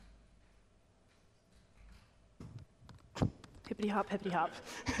Hippity hop, hippity hop.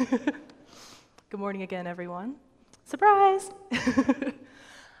 Good morning again, everyone. Surprise!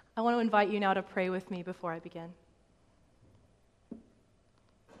 I want to invite you now to pray with me before I begin.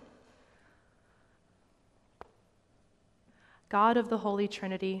 God of the Holy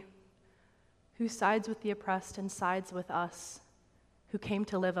Trinity, who sides with the oppressed and sides with us, who came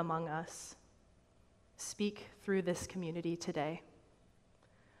to live among us, speak through this community today.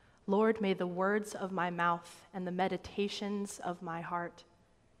 Lord, may the words of my mouth and the meditations of my heart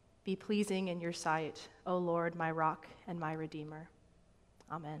be pleasing in your sight, O Lord, my rock and my redeemer.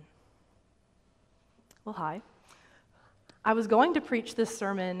 Amen. Well, hi. I was going to preach this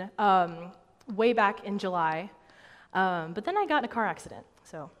sermon way back in July, but then I got in a car accident,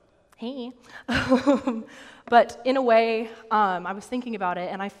 so hey. But in a way, I was thinking about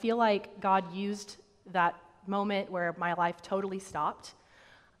it, and I feel like God used that moment where my life totally stopped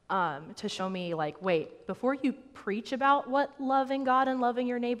to show me, like, wait, before you preach about what loving God and loving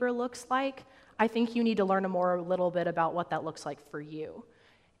your neighbor looks like, I think you need to learn a little bit about what that looks like for you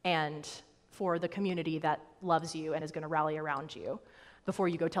and for the community that loves you and is going to rally around you before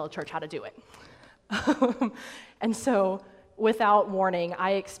you go tell a church how to do it. And so, without warning,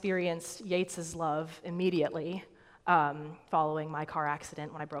 I experienced Yates's love immediately following my car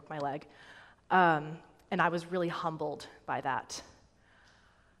accident when I broke my leg. And I was really humbled by that.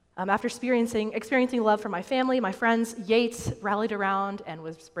 After experiencing love from my family, my friends, Yates rallied around and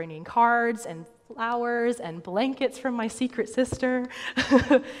was bringing cards and flowers and blankets from my secret sister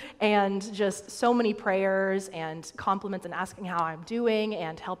and just so many prayers and compliments and asking how I'm doing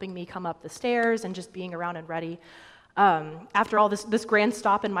and helping me come up the stairs and just being around and ready. After all this grand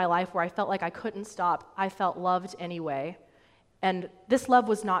stop in my life where I felt like I couldn't stop, I felt loved anyway. And this love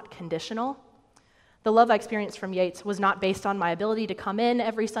was not conditional. The love I experienced from Yates was not based on my ability to come in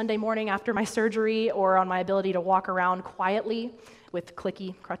every Sunday morning after my surgery or on my ability to walk around quietly with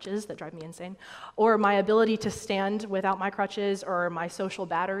clicky crutches that drive me insane, or my ability to stand without my crutches or my social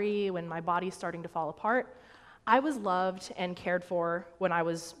battery when my body's starting to fall apart. I was loved and cared for when I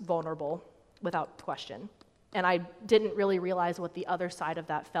was vulnerable, without question. And I didn't really realize what the other side of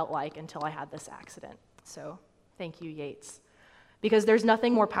that felt like until I had this accident. So thank you, Yates. Because there's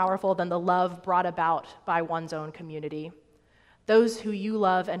nothing more powerful than the love brought about by one's own community. Those who you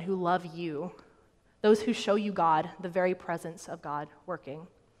love and who love you. Those who show you God, the very presence of God working.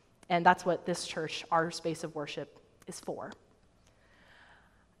 And that's what this church, our space of worship, is for.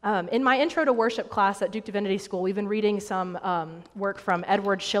 In my intro to worship class at Duke Divinity School, we've been reading some work from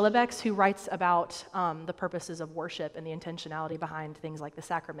Edward Schillebeeckx, who writes about the purposes of worship and the intentionality behind things like the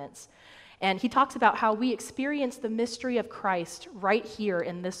sacraments. And he talks about how we experience the mystery of Christ right here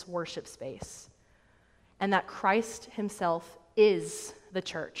in this worship space, and that Christ himself is the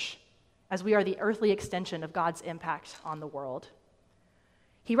church, as we are the earthly extension of God's impact on the world.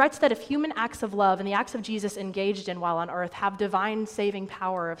 He writes that if human acts of love and the acts of Jesus engaged in while on earth have divine saving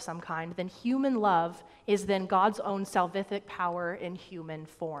power of some kind, then human love is then God's own salvific power in human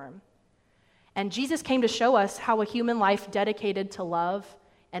form. And Jesus came to show us how a human life dedicated to love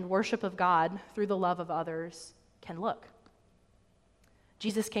and worship of God through the love of others can look.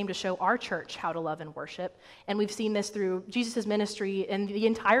 Jesus came to show our church how to love and worship, and we've seen this through Jesus' ministry and the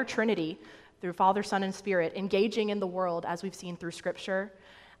entire Trinity, through Father, Son, and Spirit, engaging in the world as we've seen through Scripture.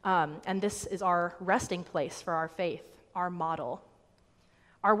 And this is our resting place for our faith, our model.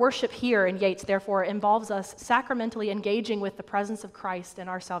 Our worship here in Yates, therefore, involves us sacramentally engaging with the presence of Christ in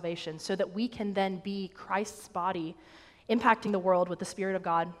our salvation so that we can then be Christ's body, impacting the world with the Spirit of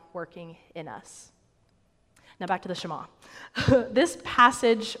God working in us. Now back to the Shema. This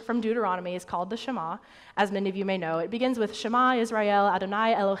passage from Deuteronomy is called the Shema, as many of you may know. It begins with Shema Israel,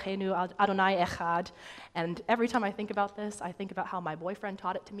 Adonai Eloheinu, Adonai Echad. And every time I think about this, I think about how my boyfriend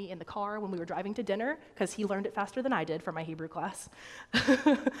taught it to me in the car when we were driving to dinner, because he learned it faster than I did for my Hebrew class.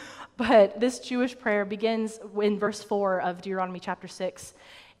 But this Jewish prayer begins in verse 4 of Deuteronomy chapter 6.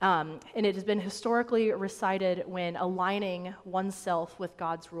 And it has been historically recited when aligning oneself with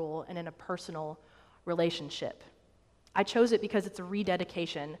God's rule and in a personal relationship. I chose it because it's a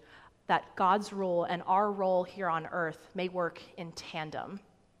rededication that God's rule and our role here on earth may work in tandem.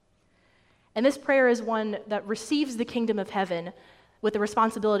 And this prayer is one that receives the kingdom of heaven with the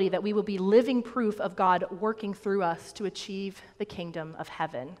responsibility that we will be living proof of God working through us to achieve the kingdom of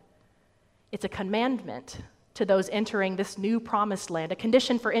heaven. It's a commandment to those entering this new promised land, a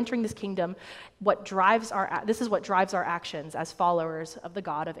condition for entering this kingdom. This is what drives our actions as followers of the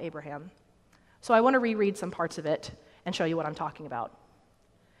God of Abraham. So I want to reread some parts of it and show you what I'm talking about.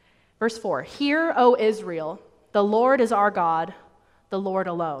 Verse 4, "Hear, O Israel, the Lord is our God, the Lord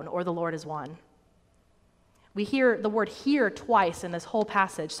alone," or the Lord is one. We hear the word hear twice in this whole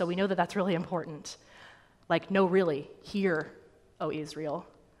passage, so we know that that's really important. Like, no, really, hear, O Israel.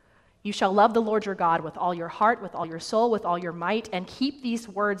 You shall love the Lord your God with all your heart, with all your soul, with all your might, and keep these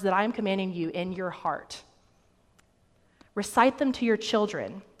words that I am commanding you in your heart. Recite them to your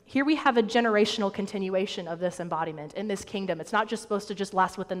children. Here we have a generational continuation of this embodiment in this kingdom. It's not just supposed to just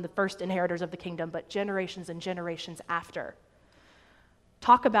last within the first inheritors of the kingdom, but generations and generations after.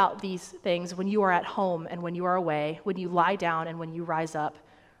 Talk about these things when you are at home and when you are away, when you lie down and when you rise up.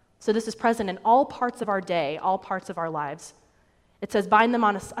 So this is present in all parts of our day, all parts of our lives. It says, bind them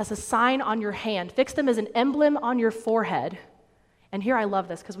as a sign on your hand. Fix them as an emblem on your forehead. And here I love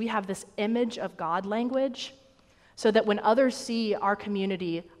this because we have this image of God language so that when others see our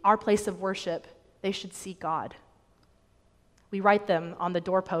community, our place of worship, they should see God. We write them on the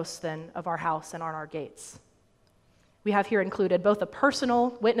doorposts then of our house and on our gates. We have here included both a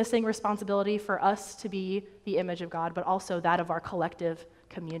personal witnessing responsibility for us to be the image of God, but also that of our collective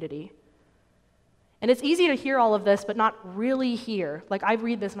community. And it's easy to hear all of this, but not really hear. Like, I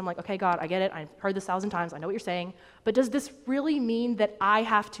read this and I'm like, okay, God, I get it. I've heard this 1,000 times. I know what you're saying. But does this really mean that I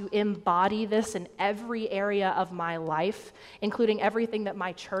have to embody this in every area of my life, including everything that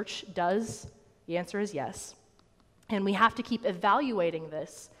my church does? The answer is yes. And we have to keep evaluating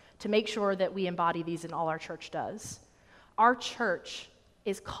this to make sure that we embody these in all our church does. Our church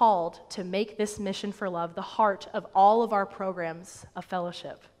is called to make this mission for love the heart of all of our programs of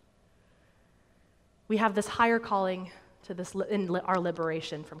fellowship. We have this higher calling to this in our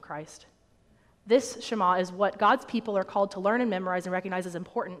liberation from Christ. This Shema is what God's people are called to learn and memorize and recognize as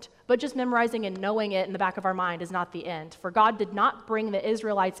important, but just memorizing and knowing it in the back of our mind is not the end. For God did not bring the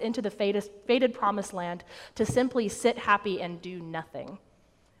Israelites into the fated promised land to simply sit happy and do nothing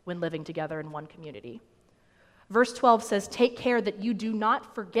when living together in one community. Verse 12 says, take care that you do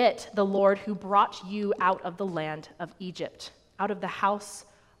not forget the Lord who brought you out of the land of Egypt, out of the house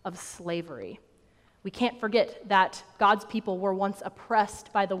of slavery. We can't forget that God's people were once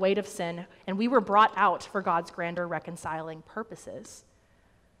oppressed by the weight of sin, and we were brought out for God's grander reconciling purposes.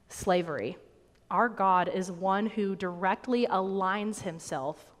 Slavery. Our God is one who directly aligns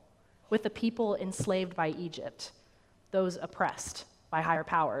himself with the people enslaved by Egypt, those oppressed by higher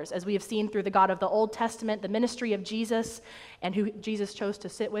powers. As we have seen through the God of the Old Testament, the ministry of Jesus, and who Jesus chose to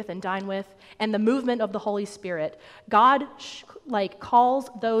sit with and dine with, and the movement of the Holy Spirit, God calls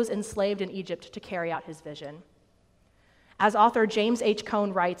those enslaved in Egypt to carry out his vision. As author James H.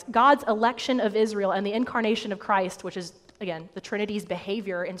 Cone writes, God's election of Israel and the incarnation of Christ, which is, again, the Trinity's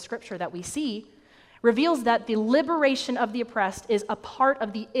behavior in Scripture that we see, reveals that the liberation of the oppressed is a part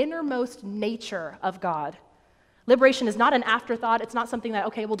of the innermost nature of God. Liberation is not an afterthought. It's not something that,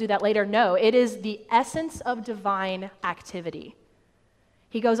 okay, we'll do that later. No, it is the essence of divine activity.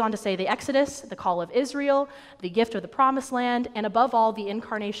 He goes on to say the Exodus, the call of Israel, the gift of the promised land, and above all, the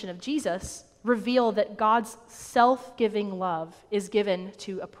incarnation of Jesus reveal that God's self-giving love is given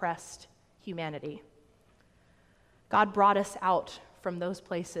to oppressed humanity. God brought us out from those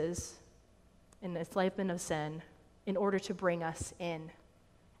places in the enslavement of sin in order to bring us in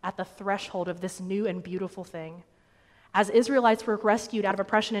at the threshold of this new and beautiful thing. As Israelites were rescued out of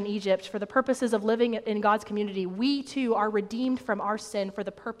oppression in Egypt for the purposes of living in God's community, we too are redeemed from our sin for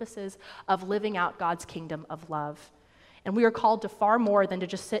the purposes of living out God's kingdom of love. And we are called to far more than to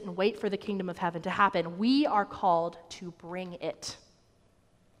just sit and wait for the kingdom of heaven to happen. We are called to bring it.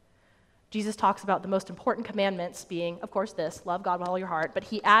 Jesus talks about the most important commandments being, of course, this, love God with all your heart, but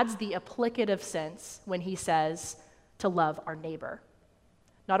he adds the applicative sense when he says to love our neighbor.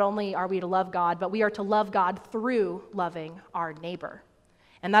 Not only are we to love God, but we are to love God through loving our neighbor.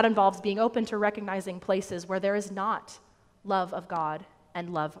 And that involves being open to recognizing places where there is not love of God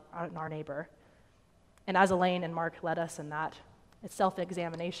and love on our neighbor. And as Elaine and Mark led us in that, it's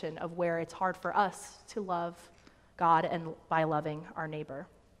self-examination of where it's hard for us to love God and by loving our neighbor.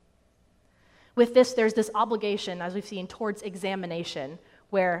 With this, there's this obligation, as we've seen, towards examination,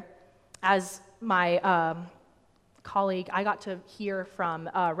 where as my colleague, I got to hear from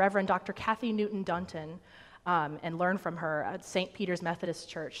Reverend Dr. Kathy Newton-Dunton and learn from her at St. Peter's Methodist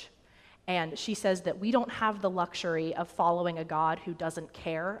Church. And she says that we don't have the luxury of following a God who doesn't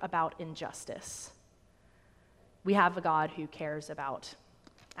care about injustice. We have a God who cares about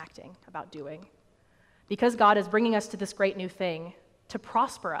acting, about doing. Because God is bringing us to this great new thing to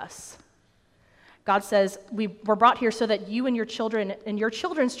prosper us. God says, we were brought here so that you and your children and your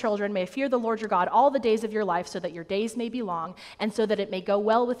children's children may fear the Lord your God all the days of your life, so that your days may be long, and so that it may go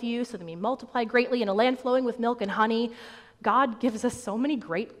well with you, so that we multiply greatly in a land flowing with milk and honey. God gives us so many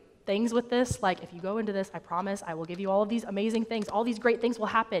great things with this. Like, if you go into this, I promise I will give you all of these amazing things. All these great things will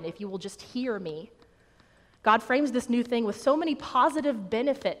happen if you will just hear me. God frames this new thing with so many positive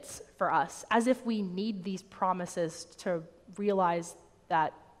benefits for us, as if we need these promises to realize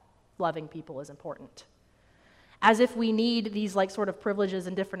that loving people is important. As if we need these like sort of privileges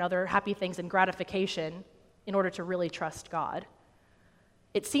and different other happy things and gratification in order to really trust God.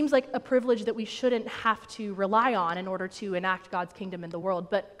 It seems like a privilege that we shouldn't have to rely on in order to enact God's kingdom in the world,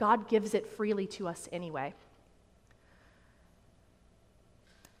 but God gives it freely to us anyway.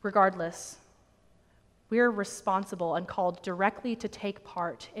 Regardless, we're responsible and called directly to take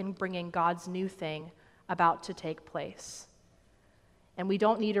part in bringing God's new thing about to take place. And we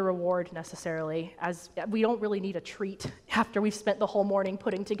don't need a reward necessarily, as we don't really need a treat after we've spent the whole morning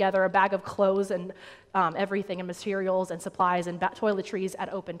putting together a bag of clothes and everything and materials and supplies and toiletries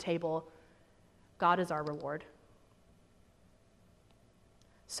at open table. God is our reward.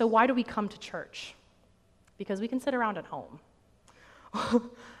 So why do we come to church? Because we can sit around at home.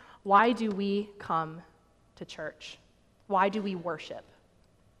 Why do we come to church? Why do we worship?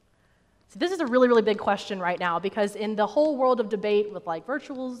 So this is a really, really big question right now, because in the whole world of debate with like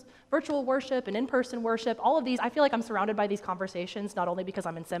virtual worship and in-person worship, all of these, I feel like I'm surrounded by these conversations, not only because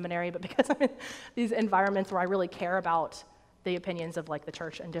I'm in seminary, but because I'm in these environments where I really care about the opinions of like the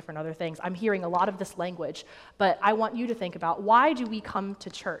church and different other things. I'm hearing a lot of this language, but I want you to think about, why do we come to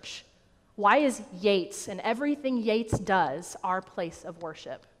church? Why is Yates and everything Yates does our place of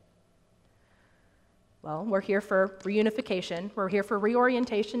worship? Well, we're here for reunification. We're here for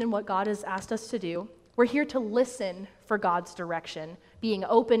reorientation in what God has asked us to do. We're here to listen for God's direction, being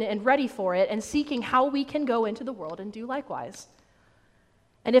open and ready for it, and seeking how we can go into the world and do likewise.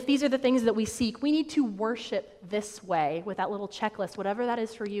 And if these are the things that we seek, we need to worship this way with that little checklist, whatever that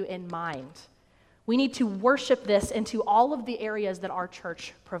is for you, in mind. We need to worship this into all of the areas that our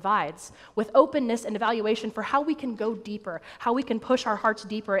church provides, with openness and evaluation for how we can go deeper, how we can push our hearts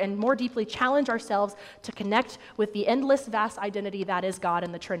deeper and more deeply challenge ourselves to connect with the endless, vast identity that is God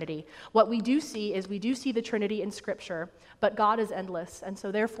and the Trinity. What we do see is we do see the Trinity in Scripture, but God is endless, and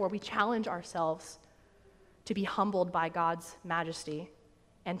so therefore we challenge ourselves to be humbled by God's majesty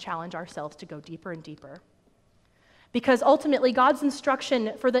and challenge ourselves to go deeper and deeper. Because ultimately, God's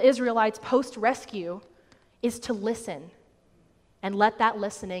instruction for the Israelites post-rescue is to listen and let that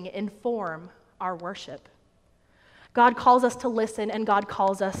listening inform our worship. God calls us to listen, and God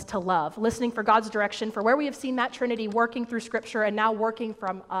calls us to love, listening for God's direction, for where we have seen that Trinity working through Scripture and now working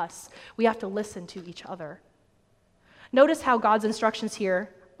from us. We have to listen to each other. Notice how God's instructions here,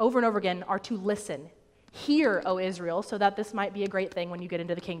 over and over again, are to listen. Hear, O Israel, so that this might be a great thing when you get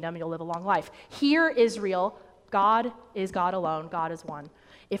into the kingdom and you'll live a long life. Hear, Israel. God is God alone. God is one.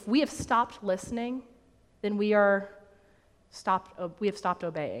 If we have stopped listening, then we have stopped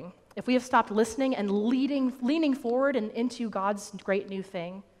obeying. If we have stopped listening and leaning forward and into God's great new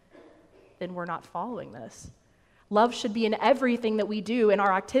thing, then we're not following this. Love should be in everything that we do, in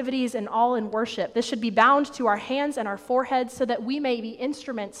our activities and all in worship. This should be bound to our hands and our foreheads so that we may be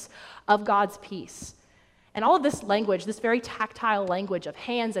instruments of God's peace. And all of this language, this very tactile language of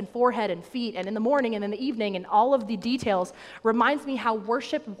hands and forehead and feet and in the morning and in the evening and all of the details reminds me how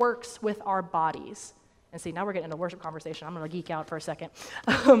worship works with our bodies. And see, now we're getting into a worship conversation. I'm going to geek out for a second.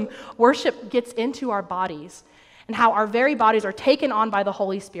 Worship gets into our bodies and how our very bodies are taken on by the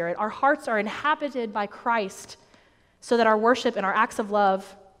Holy Spirit. Our hearts are inhabited by Christ so that our worship and our acts of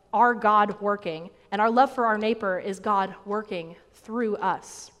love are God working, and our love for our neighbor is God working through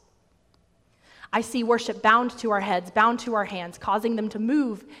us. I see worship bound to our heads, bound to our hands, causing them to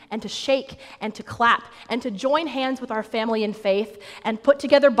move and to shake and to clap and to join hands with our family in faith and put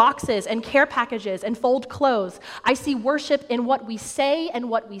together boxes and care packages and fold clothes. I see worship in what we say and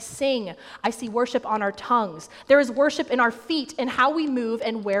what we sing. I see worship on our tongues. There is worship in our feet and how we move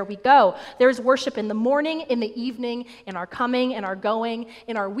and where we go. There is worship in the morning, in the evening, in our coming and our going,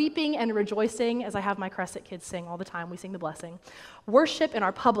 in our weeping and rejoicing, as I have my Crescent kids sing all the time. We sing the blessing. Worship in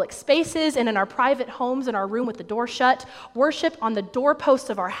our public spaces and in our private homes, in our room with the door shut. Worship on the doorposts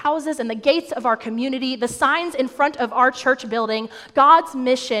of our houses and the gates of our community, the signs in front of our church building. God's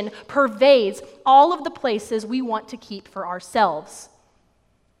mission pervades all of the places we want to keep for ourselves.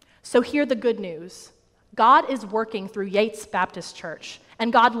 So hear the good news. God is working through Yates Baptist Church,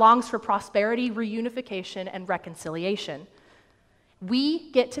 and God longs for prosperity, reunification, and reconciliation.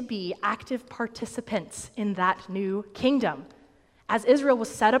 We get to be active participants in that new kingdom. As Israel was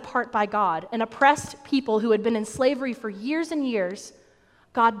set apart by God, an oppressed people who had been in slavery for years and years,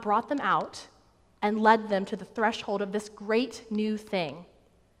 God brought them out and led them to the threshold of this great new thing.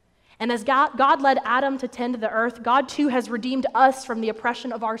 And as God led Adam to tend the earth, God too has redeemed us from the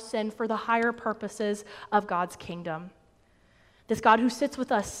oppression of our sin for the higher purposes of God's kingdom. This God who sits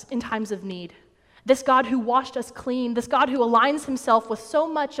with us in times of need, This God who washed us clean, this God who aligns himself with so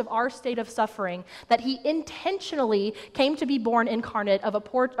much of our state of suffering that he intentionally came to be born incarnate as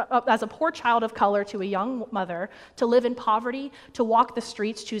a poor child of color to a young mother, to live in poverty, to walk the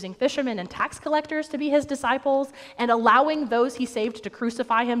streets choosing fishermen and tax collectors to be his disciples, and allowing those he saved to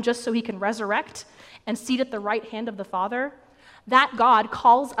crucify him just so he can resurrect and seat at the right hand of the Father. That God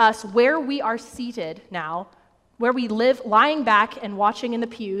calls us where we are seated now, where we live lying back and watching in the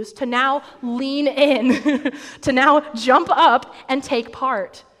pews, to now lean in, to now jump up and take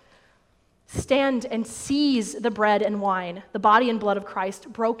part. Stand and seize the bread and wine, the body and blood of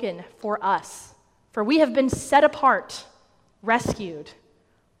Christ, broken for us. For we have been set apart, rescued,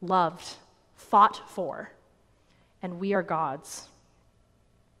 loved, fought for, and we are God's.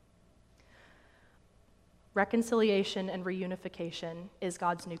 Reconciliation and reunification is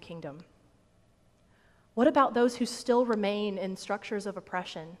God's new kingdom. What about those who still remain in structures of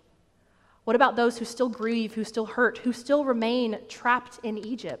oppression? What about those who still grieve, who still hurt, who still remain trapped in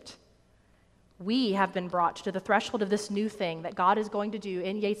Egypt? We have been brought to the threshold of this new thing that God is going to do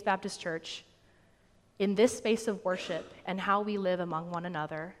in Yates Baptist Church, in this space of worship and how we live among one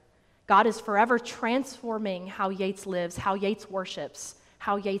another. God is forever transforming how Yates lives, how Yates worships,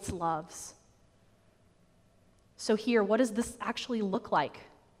 how Yates loves. So here, what does this actually look like?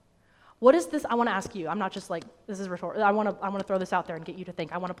 What is this? I want to ask you. I'm not just like, this is rhetorical. I want to throw this out there and get you to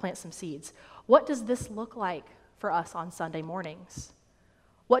think. I want to plant some seeds. What does this look like for us on Sunday mornings?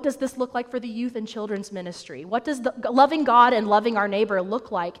 What does this look like for the youth and children's ministry? What does loving God and loving our neighbor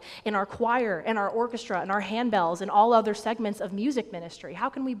look like in our choir and our orchestra and our handbells and all other segments of music ministry? How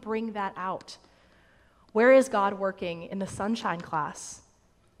can we bring that out? Where is God working in the sunshine class?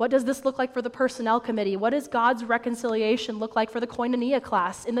 What does this look like for the personnel committee? What does God's reconciliation look like for the koinonia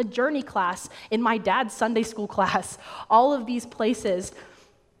class, in the journey class, in my dad's Sunday school class? All of these places,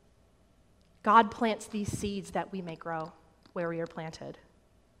 God plants these seeds that we may grow where we are planted,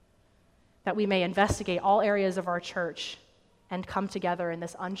 that we may investigate all areas of our church and come together in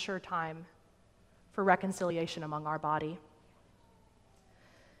this unsure time for reconciliation among our body.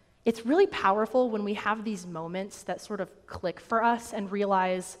 It's really powerful when we have these moments that sort of click for us and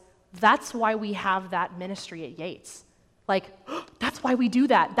realize that's why we have that ministry at Yates. Like, that's why we do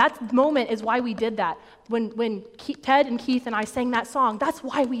that. That moment is why we did that. When Ted and Keith and I sang that song, that's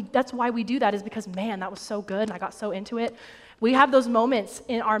why we do that, is because, man, that was so good and I got so into it. We have those moments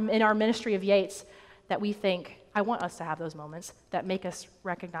in our ministry of Yates that we think, I want us to have those moments that make us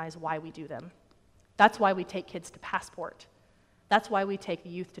recognize why we do them. That's why we take kids to Passport. That's why we take the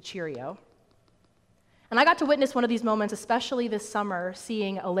youth to Cheerio. And I got to witness one of these moments, especially this summer,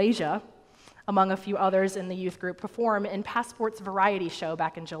 seeing Alasia, among a few others in the youth group, perform in Passport's variety show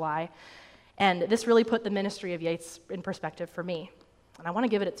back in July. And this really put the ministry of Yates in perspective for me. And I want to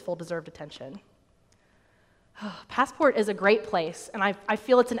give it its full deserved attention. Passport is a great place, and I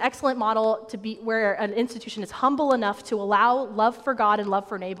feel it's an excellent model to be where an institution is humble enough to allow love for God and love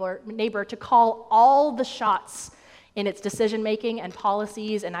for neighbor to call all the shots in its decision-making and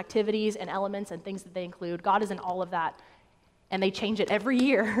policies and activities and elements and things that they include. God is in all of that, and they change it every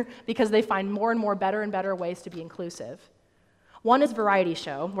year because they find more and more better and better ways to be inclusive. One is variety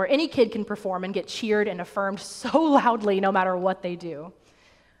show, where any kid can perform and get cheered and affirmed so loudly no matter what they do.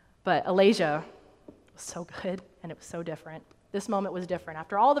 But Alasia was so good, and it was so different. This moment was different.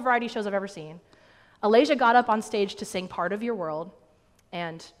 After all the variety shows I've ever seen, Alasia got up on stage to sing Part of Your World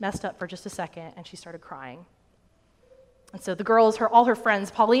and messed up for just a second, and she started crying. And so the girls, all her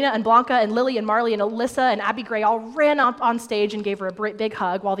friends, Paulina and Blanca and Lily and Marley and Alyssa and Abby Gray, all ran up on stage and gave her a big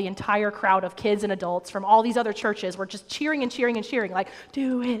hug, while the entire crowd of kids and adults from all these other churches were just cheering and cheering and cheering, like,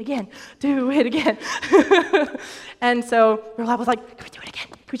 do it again, do it again. And so Merlab was like, can we do it again?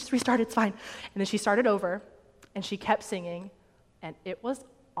 Can we just restart? It's fine. And then she started over, and she kept singing, and it was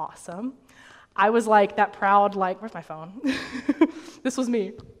awesome. I was like that proud, like, where's my phone? This was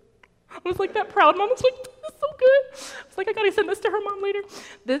me. I was like that proud mom. I was like, this is so good. I was like, I gotta send this to her mom later.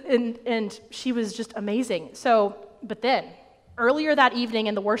 And she was just amazing. But then, earlier that evening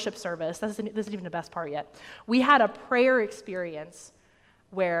in the worship service, this isn't even the best part yet, we had a prayer experience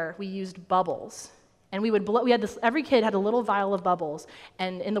where we used bubbles. And every kid had a little vial of bubbles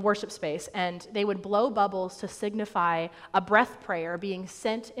and in the worship space, and they would blow bubbles to signify a breath prayer being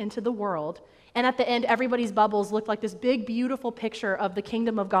sent into the world. And at the end, everybody's bubbles looked like this big, beautiful picture of the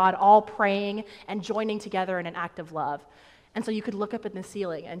kingdom of God all praying and joining together in an act of love. And so you could look up at the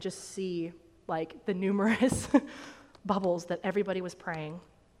ceiling and just see like the numerous bubbles that everybody was praying.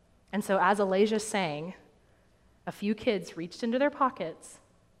 And so as Alasia sang, a few kids reached into their pockets,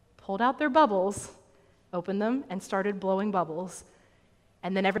 pulled out their bubbles, opened them, and started blowing bubbles.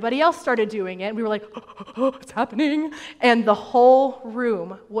 And then everybody else started doing it, and we were like, oh, it's happening. And the whole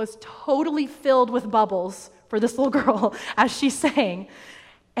room was totally filled with bubbles for this little girl as she sang.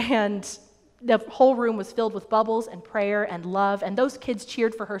 And the whole room was filled with bubbles and prayer and love, and those kids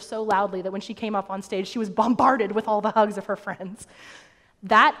cheered for her so loudly that when she came up on stage, she was bombarded with all the hugs of her friends.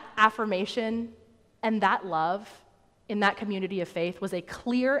 That affirmation and that love in that community of faith was a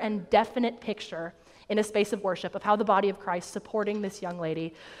clear and definite picture in a space of worship of how the body of Christ supporting this young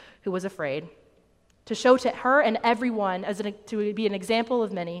lady who was afraid, to show to her and everyone, to be an example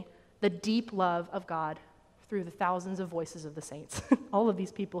of many, the deep love of God through the thousands of voices of the saints, all of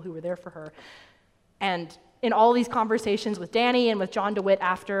these people who were there for her. And in all these conversations with Danny and with John DeWitt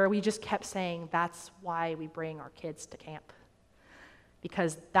after, we just kept saying, that's why we bring our kids to camp.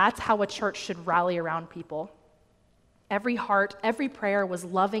 Because that's how a church should rally around people. Every heart, every prayer was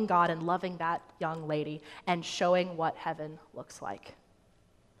loving God and loving that young lady and showing what heaven looks like.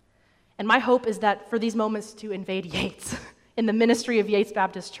 And my hope is that for these moments to invade Yates, in the ministry of Yates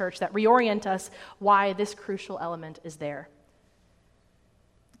Baptist Church, that reorient us why this crucial element is there.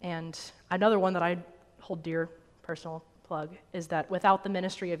 And another one that I hold dear, personal plug, is that without the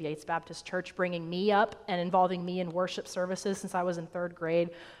ministry of Yates Baptist Church bringing me up and involving me in worship services since I was in 3rd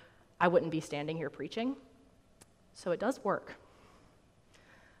grade, I wouldn't be standing here preaching. So it does work.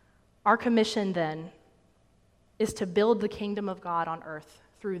 Our commission then is to build the kingdom of God on earth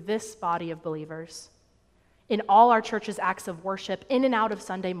through this body of believers in all our church's acts of worship, in and out of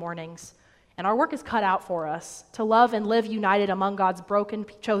Sunday mornings. And our work is cut out for us to love and live united among God's broken,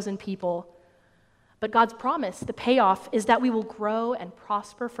 chosen people. But God's promise, the payoff, is that we will grow and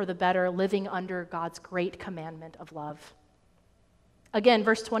prosper for the better, living under God's great commandment of love. Again,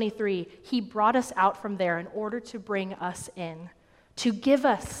 verse 23, he brought us out from there in order to bring us in, to give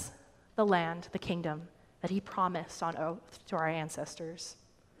us the land, the kingdom that he promised on oath to our ancestors.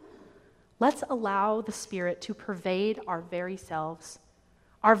 Let's allow the Spirit to pervade our very selves,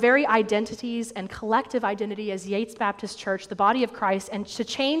 our very identities and collective identity as Yates Baptist Church, the body of Christ, and to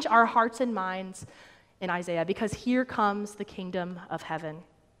change our hearts and minds in Isaiah, because here comes the kingdom of heaven.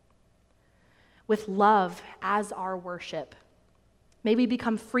 With love as our worship, may we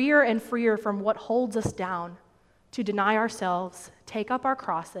become freer and freer from what holds us down to deny ourselves, take up our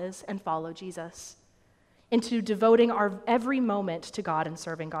crosses, and follow Jesus, into devoting our every moment to God and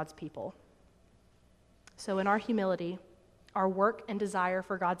serving God's people. So in our humility, our work and desire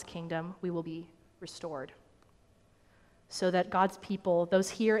for God's kingdom, we will be restored, so that God's people, those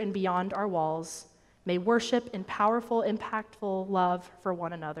here and beyond our walls, may worship in powerful, impactful love for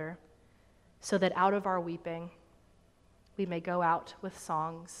one another, so that out of our weeping, we may go out with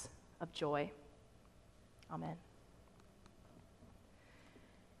songs of joy. Amen.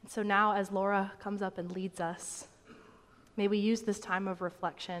 And so now, as Laura comes up and leads us, may we use this time of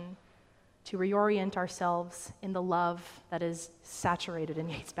reflection to reorient ourselves in the love that is saturated in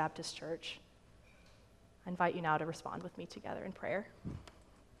Yates Baptist Church. I invite you now to respond with me together in prayer.